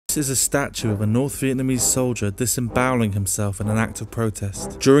This is a statue of a North Vietnamese soldier disemboweling himself in an act of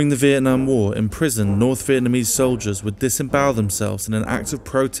protest. During the Vietnam War, imprisoned North Vietnamese soldiers would disembowel themselves in an act of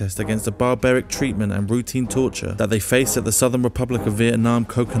protest against the barbaric treatment and routine torture that they faced at the Southern Republic of Vietnam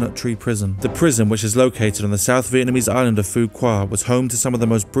Coconut Tree Prison. The prison, which is located on the South Vietnamese island of Phu Quoc, was home to some of the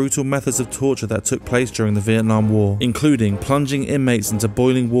most brutal methods of torture that took place during the Vietnam War, including plunging inmates into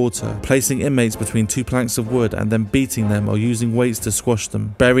boiling water, placing inmates between two planks of wood and then beating them or using weights to squash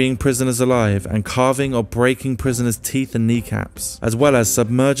them, burying prisoners alive, and carving or breaking prisoners' teeth and kneecaps, as well as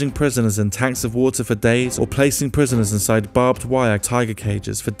submerging prisoners in tanks of water for days or placing prisoners inside barbed wire tiger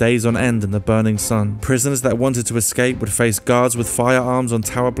cages for days on end in the burning sun. Prisoners that wanted to escape would face guards with firearms on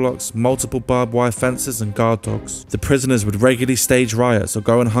tower blocks, multiple barbed wire fences, and guard dogs. The prisoners would regularly stage riots or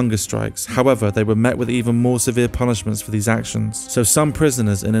go on hunger strikes. However, they were met with even more severe punishments for these actions. So some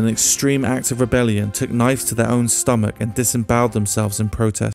prisoners, in an extreme act of rebellion, took knives to their own stomach and disemboweled themselves in protest.